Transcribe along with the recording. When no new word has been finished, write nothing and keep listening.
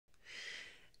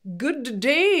Good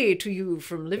day to you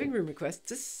from Living Room Requests.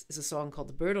 This is a song called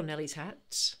The Bird on Nellie's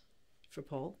Hat for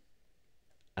Paul.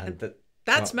 And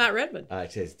that's Matt Redman.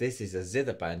 It is. This is a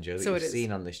zither banjo that you've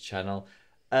seen on this channel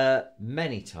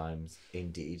many times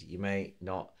indeed. You may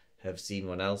not have seen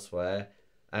one elsewhere,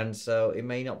 and so it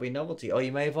may not be novelty. Or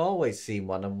you may have always seen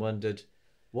one and wondered,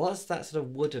 what's that sort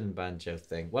of wooden banjo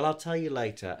thing? Well, I'll tell you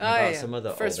later about some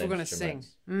other First old we're going to sing.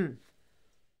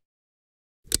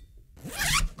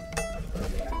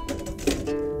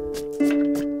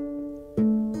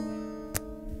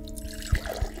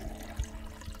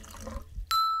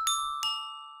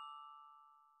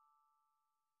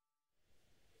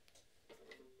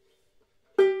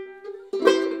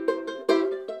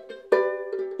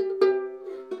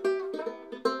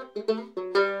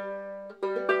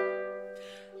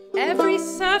 Every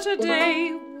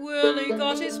Saturday, Willie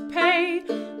got his pay,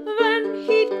 then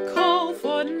he'd call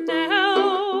for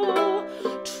Nell.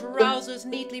 Trousers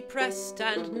neatly pressed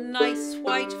and nice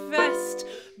white vest,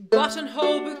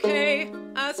 buttonhole bouquet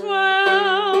as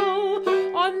well.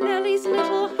 On Nellie's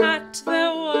little hat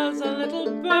there was a little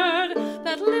bird.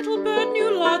 That little bird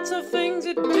knew lots of things,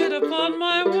 it did, upon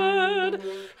my word.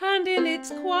 And in its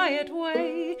quiet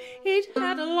way, it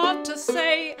had a lot to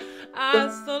say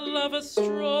as the lovers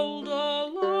strolled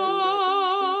along.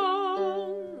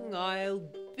 I'll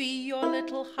be your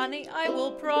little honey, I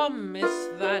will promise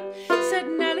that, said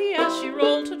Nellie as she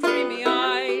rolled her dreamy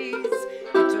eyes.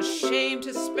 It's a shame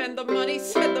to spend the money,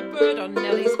 said the bird on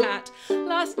Nellie's hat.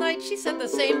 Last night she said the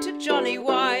same to Johnny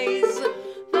Wise.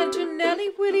 Then to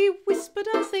Nellie Willie whispered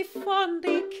as they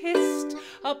fondly kissed,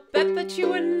 I'll bet that you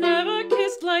were never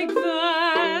kissed like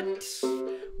that.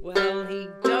 Well, he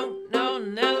don't know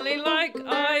Nellie like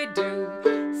I do,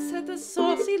 said the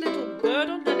saucy little bird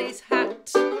on Nellie's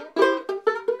hat.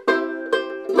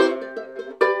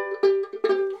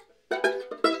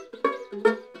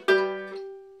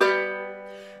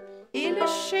 In a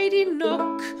shady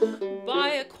nook by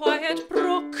a quiet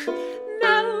brook,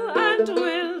 Nell and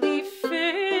Willie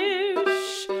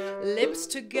fish. Lips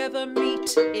together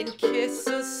meet in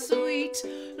kisses sweet.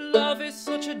 Love is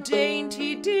such a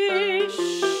dainty dish.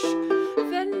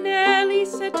 Then Nellie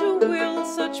said to Will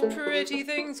such pretty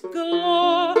things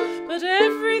galore, but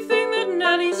everything that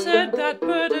Nellie said that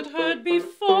bird had heard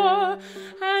before.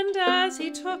 And as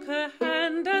he took her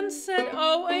hand and said,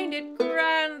 oh, ain't it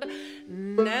grand,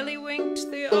 Nellie winked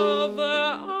the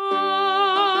other eye.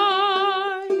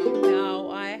 Now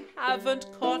I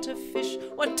haven't caught a fish,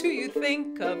 what do you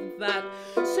think of that,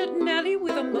 said Nellie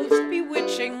with a most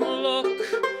bewitching look.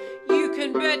 You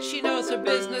can bet she knows her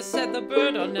business, said the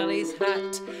bird on Nellie's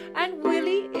hat. And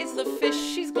Willie is the fish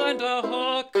she's going to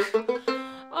hook.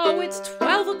 Oh, it's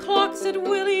 12 o'clock, said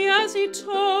Willie as he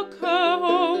took her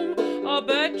home. I'll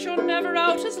bet you're never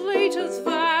out as late as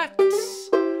that.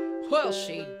 Well,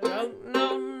 she don't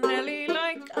know Nellie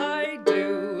like I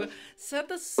do, said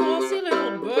the saucy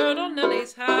little bird on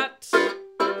Nellie's hat.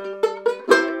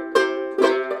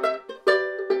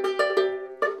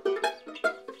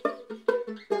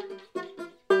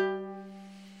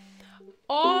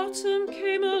 Autumn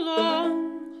came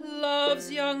along, love's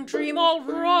young dream all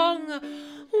wrong.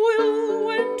 Will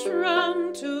went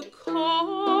round to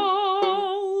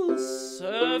call.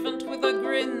 Servant with a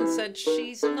grin said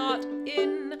she's not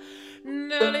in.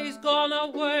 Nellie's gone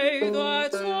away,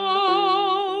 that's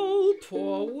all.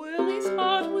 Poor Willie's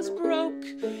heart was broke,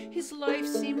 his life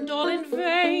seemed all in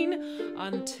vain,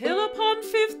 until upon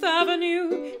Fifth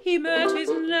Avenue he met his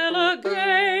Nell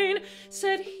again.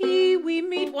 Said he, we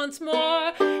meet once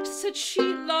more, said she,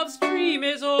 love's dream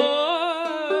is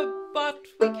o'er, but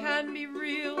we can be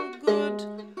real good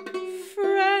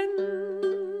friends.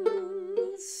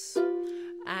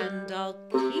 And I'll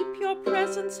keep your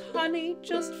presents, honey,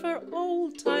 just for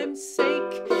old time's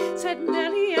sake, said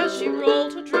Nellie as she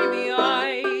rolled her dreamy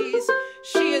eyes.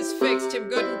 She has fixed him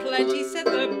good and plenty, said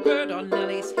the bird on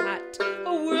Nellie's hat.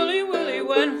 Oh, Willie, Willie,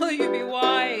 when will you be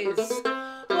wise?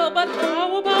 Well, but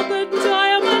how about the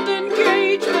diamond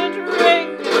engagement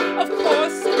ring? Of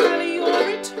course, said Nellie, you'll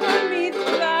return me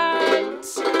that.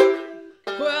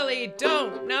 Well, he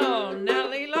don't know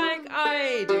Nellie like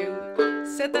I do,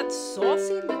 said that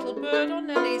saucy little bird on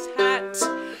Nellie's hat.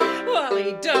 Well,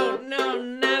 he don't know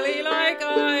Nellie like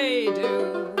I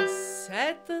do,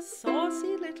 said the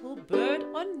saucy little bird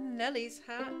on Nellie's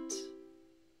hat.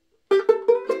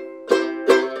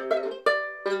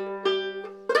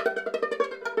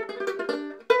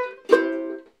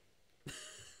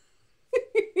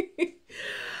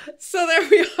 So there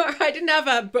we are. I didn't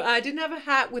have a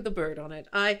hat with a bird on it.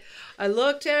 I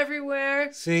looked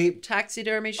everywhere. See,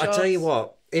 taxidermy shops. I tell you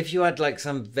what, if you had like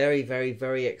some very, very,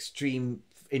 very extreme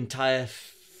entire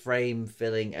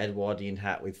frame-filling Edwardian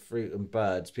hat with fruit and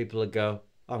birds, people would go,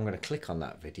 oh, I'm going to click on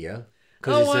that video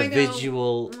because it's a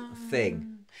visual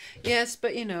thing. Yes,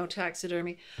 but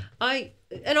taxidermy.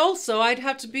 And also I'd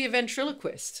have to be a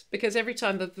ventriloquist, because every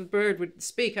time that the bird would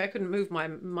speak, I couldn't move my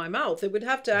mouth. It would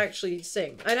have to actually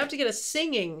sing. I'd have to get a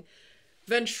singing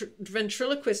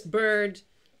ventriloquist bird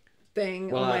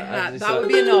thing on my hat. That would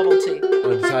be a novelty.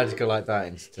 I decided to go like that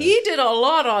instead. He did a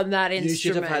lot on that instrument. You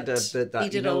should have had that. He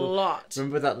did a lot.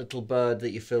 Remember that little bird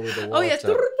that you fill with the water? Oh yes.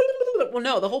 Well,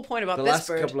 no. The whole point about this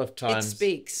bird, couple of times, it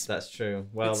speaks. That's true.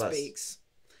 Well, it speaks.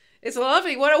 It's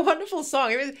lovely. What a wonderful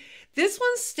song. This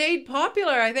one stayed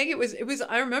popular. I think it was.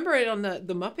 I remember it on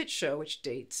the Muppet Show, which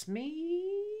dates me,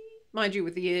 mind you,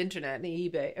 with the internet and the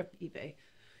eBay,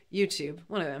 YouTube,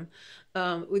 one of them.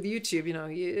 With YouTube,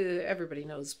 everybody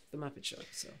knows the Muppet Show.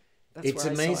 So it's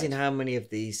amazing how many of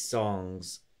these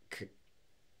songs,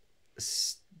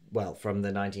 from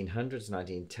the 1900s,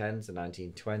 1910s, the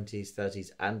 1920s, 30s,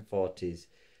 and 40s,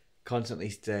 constantly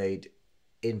stayed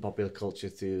in popular culture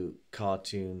through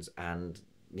cartoons and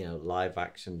live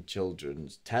action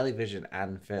children's television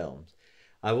and films.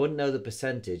 I wouldn't know the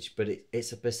percentage, but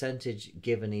it's a percentage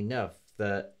given enough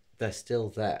that they're still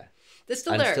there. They're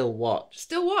still there. Still watched.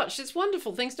 Still watched. It's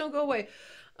wonderful. Things don't go away.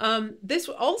 This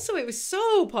also, it was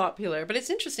so popular, but it's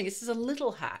interesting. It says a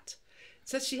little hat. It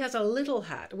says she has a little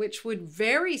hat, which would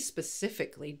very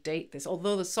specifically date this,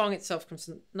 although the song itself comes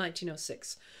from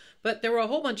 1906. But there were a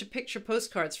whole bunch of picture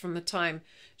postcards from the time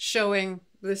showing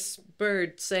this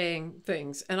bird saying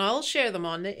things. And I'll share them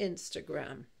on the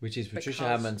Instagram. Which is Patricia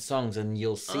Hammond's songs, and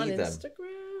you'll see on them. Instagram.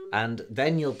 And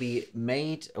then you'll be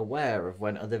made aware of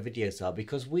when other videos are,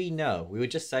 because we were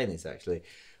just saying this actually,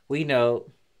 we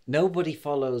know nobody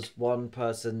follows one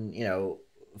person,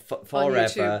 forever. On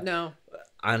YouTube, no.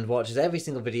 And watches every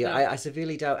single video. No. I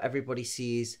severely doubt everybody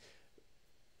sees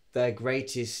their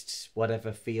greatest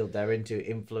whatever field they're into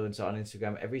influencer on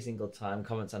Instagram every single time,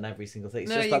 comments on every single thing.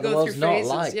 It's just like the world's not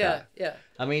like that. Yeah.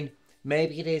 I mean,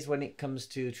 maybe it is when it comes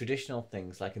to traditional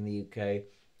things, like in the UK.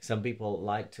 Some people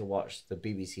like to watch the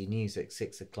BBC News at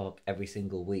 6 o'clock every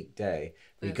single weekday,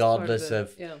 regardless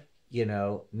of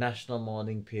national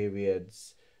mourning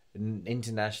periods,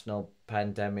 international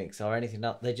pandemics, or anything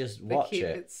else. They just watch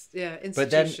it. But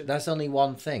then that's only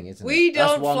one thing, isn't it? We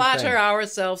don't flatter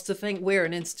ourselves to think we're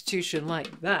an institution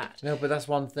like that. No, but that's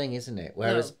one thing, isn't it?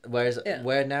 Whereas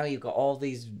where now you've got all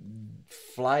these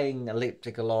flying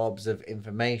elliptical orbs of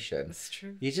information. That's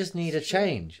true. You just need a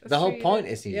change. The whole point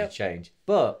is you need a change.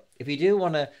 But if you do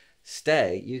want to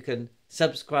stay, you can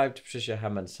subscribe to Patricia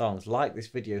Hammond's songs, like this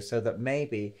video, so that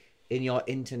maybe in your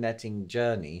interneting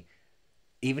journey,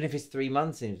 even if it's 3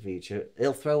 months in the future,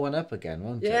 it'll throw one up again,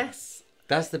 won't it? Yes.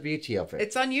 That's the beauty of it.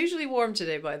 It's unusually warm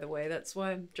today, by the way. That's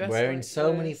why I'm dressed wearing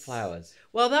so many flowers.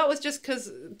 Well, that was just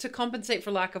to compensate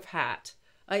for lack of hat.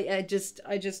 I just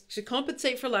to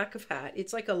compensate for lack of hat.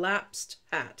 It's like a lapsed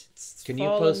hat. Can you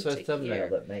post a thumbnail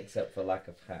that makes up for lack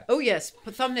of hat? Oh yes,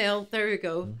 thumbnail. There you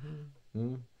go.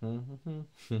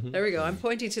 There we go. I'm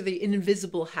pointing to the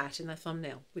invisible hat in the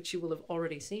thumbnail, which you will have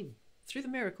already seen through the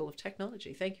miracle of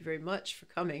technology. Thank you very much for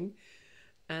coming.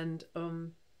 And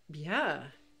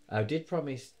I did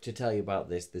promise to tell you about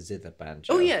the zither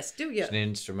banjo. Oh yes, do you? It's an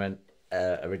instrument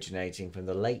originating from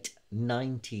the late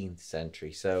 19th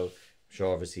century. So I'm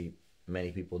sure obviously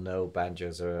many people know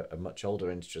banjos are a much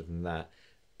older instrument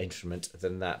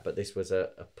than that, but this was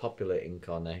a popular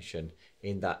incarnation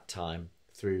in that time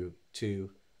through to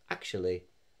actually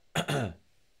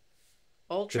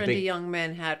all trendy young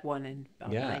men had one in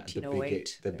about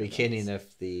 1908. The beginning of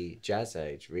the jazz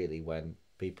age, really, when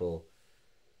people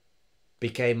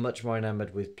became much more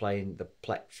enamored with playing the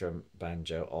plectrum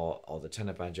banjo or the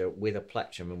tenor banjo with a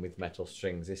plectrum and with metal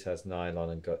strings. This has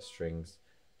nylon and gut strings,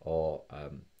 or a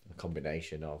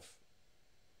combination of,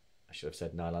 I should have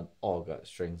said nylon or gut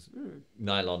strings.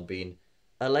 Nylon being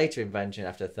a later invention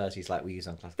after the 30s, like we use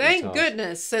on classical Thank guitars.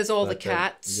 goodness, says all the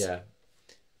cats.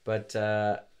 But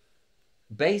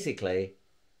basically,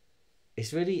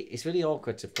 it's really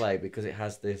awkward to play because it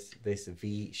has this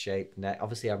V-shaped neck.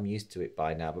 Obviously, I'm used to it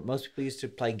by now, but most people used to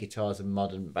play guitars and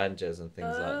modern banjos and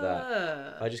things like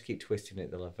that. If I just keep twisting it,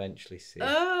 they'll eventually see.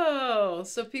 Oh,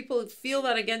 so people feel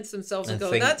that against themselves and go,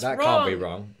 think, "That's that wrong. Can't be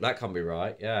wrong. That can't be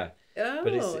right." Yeah. Oh,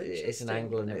 but it's an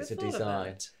angle and it's a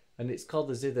design, and it's called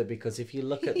the zither because if you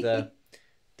look at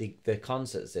the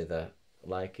concert zither,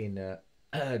 like in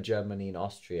Germany and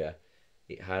Austria.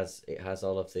 It has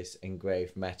all of this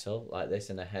engraved metal like this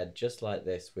and a head just like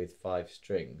this with 5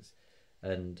 strings,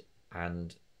 and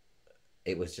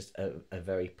it was just a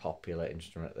very popular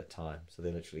instrument at the time, so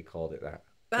they literally called it that.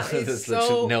 That is There's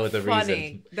so no other funny.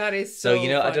 reason. That is so you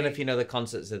know, funny. I don't know if you know the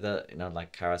concerts of the, you know,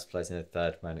 like Karas plays in the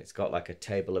Third Man. It's got like a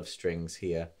table of strings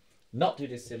here. Not too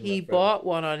dissimilar. He bought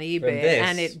one on eBay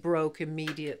and it broke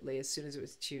immediately as soon as it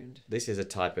was tuned. This is a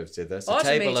type of zither. It's a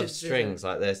table of strings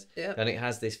like this. Yep. And it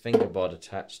has this fingerboard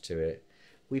attached to it.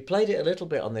 We played it a little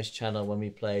bit on this channel when we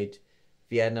played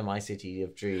Vienna, My City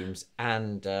of Dreams,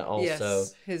 and also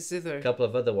his zither. A couple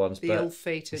of other ones. The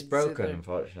ill-fated it's broken, zither.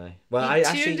 Unfortunately. Well, I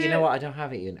actually, you know what? I don't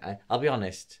have it. I'll be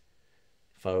honest,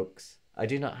 folks. I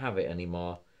do not have it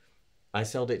anymore. I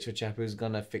sold it to a chap who's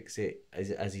going to fix it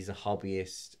as he's a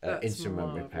hobbyist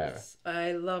instrument repairer.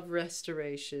 I love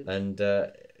restoration. And,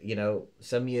 you know,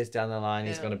 some years down the line,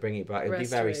 he's going to bring it back. He'll be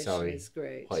very sorry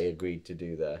what he agreed to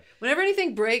do there. Whenever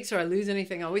anything breaks or I lose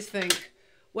anything, I always think,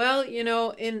 well, you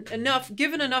know,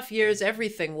 given enough years,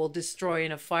 everything will destroy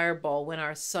in a fireball when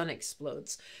our sun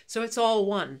explodes. So it's all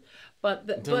one. But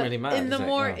it doesn't really matter,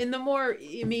 in the more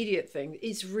immediate thing,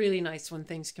 it's really nice when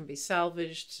things can be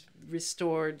salvaged,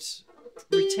 restored,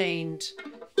 retained,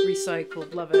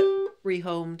 recycled. Love it.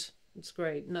 Rehomed. It's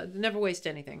great. No, never waste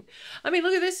anything. I mean,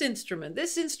 look at this instrument.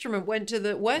 This instrument went to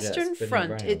the Western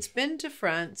Front. It's been to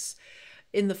France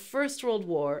in the First World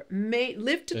War,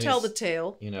 lived to tell the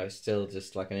tale. You know, it's still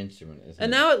just like an instrument, isn't it? And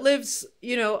now it lives,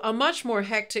 you know, a much more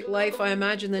hectic life, I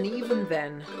imagine, than even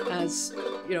then, as,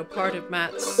 you know, part of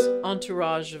Matt's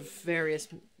entourage of various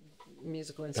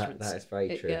musical instruments. That is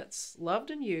very true. It gets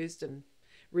loved and used and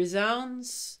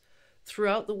resounds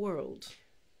throughout the world.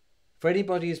 For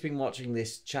anybody who's been watching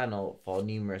this channel for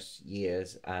numerous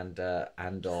years and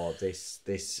or this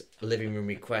living room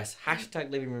request,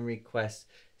 hashtag living room request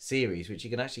series, which you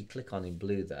can actually click on in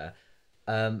blue there.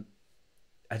 I'm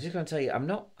just going to tell you, I'm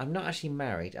not actually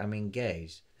married. I'm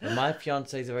engaged. And my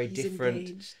fiance is a very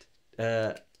different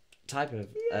type of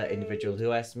individual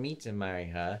who asked me to marry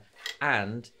her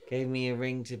and gave me a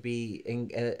ring to be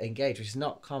engaged, which is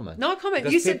not commmen. Not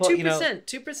common. You said 2%.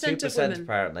 2% of women.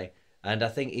 Apparently. And I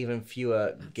think even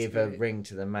fewer give a ring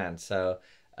to the man. So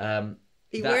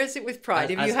he wears it with pride.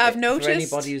 If you have noticed. For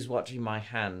anybody who's watching my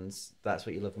hands, that's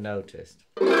what you'll have noticed.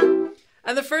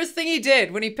 And the first thing he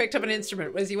did when he picked up an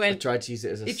instrument was he tried to use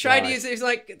it as a slide. He tried to use it. He's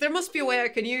like, there must be a way I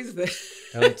can use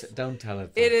this. Don't tell her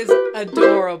that. It is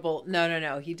adorable.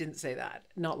 No. He didn't say that.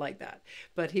 Not like that.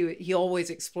 But he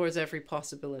always explores every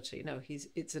possibility. No,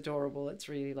 it's adorable. It's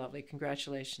really lovely.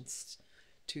 Congratulations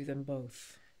to them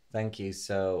both. Thank you.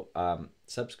 So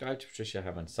subscribe to Patricia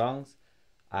Hammond's Songs,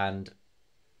 and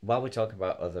while we're talking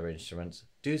about other instruments,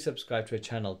 do subscribe to a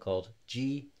channel called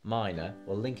G Minor.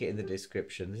 We'll link it in the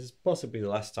description. This is possibly the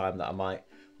last time that I might,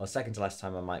 or second to last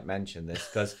time I might mention this,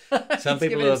 because some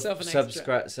people who have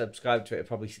subscribed to it are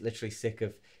probably literally sick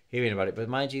of hearing about it. But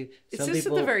mind you, some people... It's just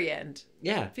at the very end.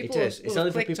 Yeah, it is. It's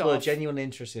only for people who are genuinely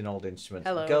interested in old instruments.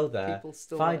 Go there,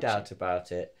 find out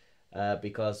about it.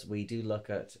 Because we do look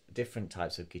at different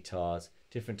types of guitars,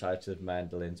 different types of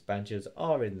mandolins, banjos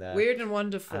are in there. Weird and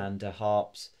wonderful. And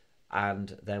harps,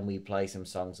 and then we play some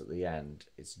songs at the end.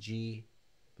 It's G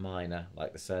minor,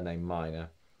 like the surname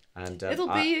Minor. And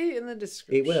it'll be in the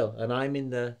description. It will, and I'm in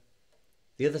the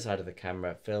other side of the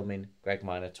camera filming Greg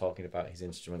Minor talking about his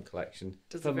instrument collection.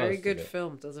 Does a very good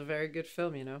film,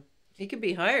 you know. He could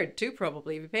be hired too,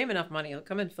 probably. If you pay him enough money, he'll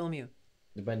come and film you.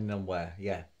 Depending on where,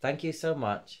 yeah. Thank you so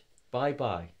much.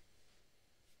 Bye-bye.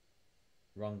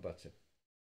 Wrong button.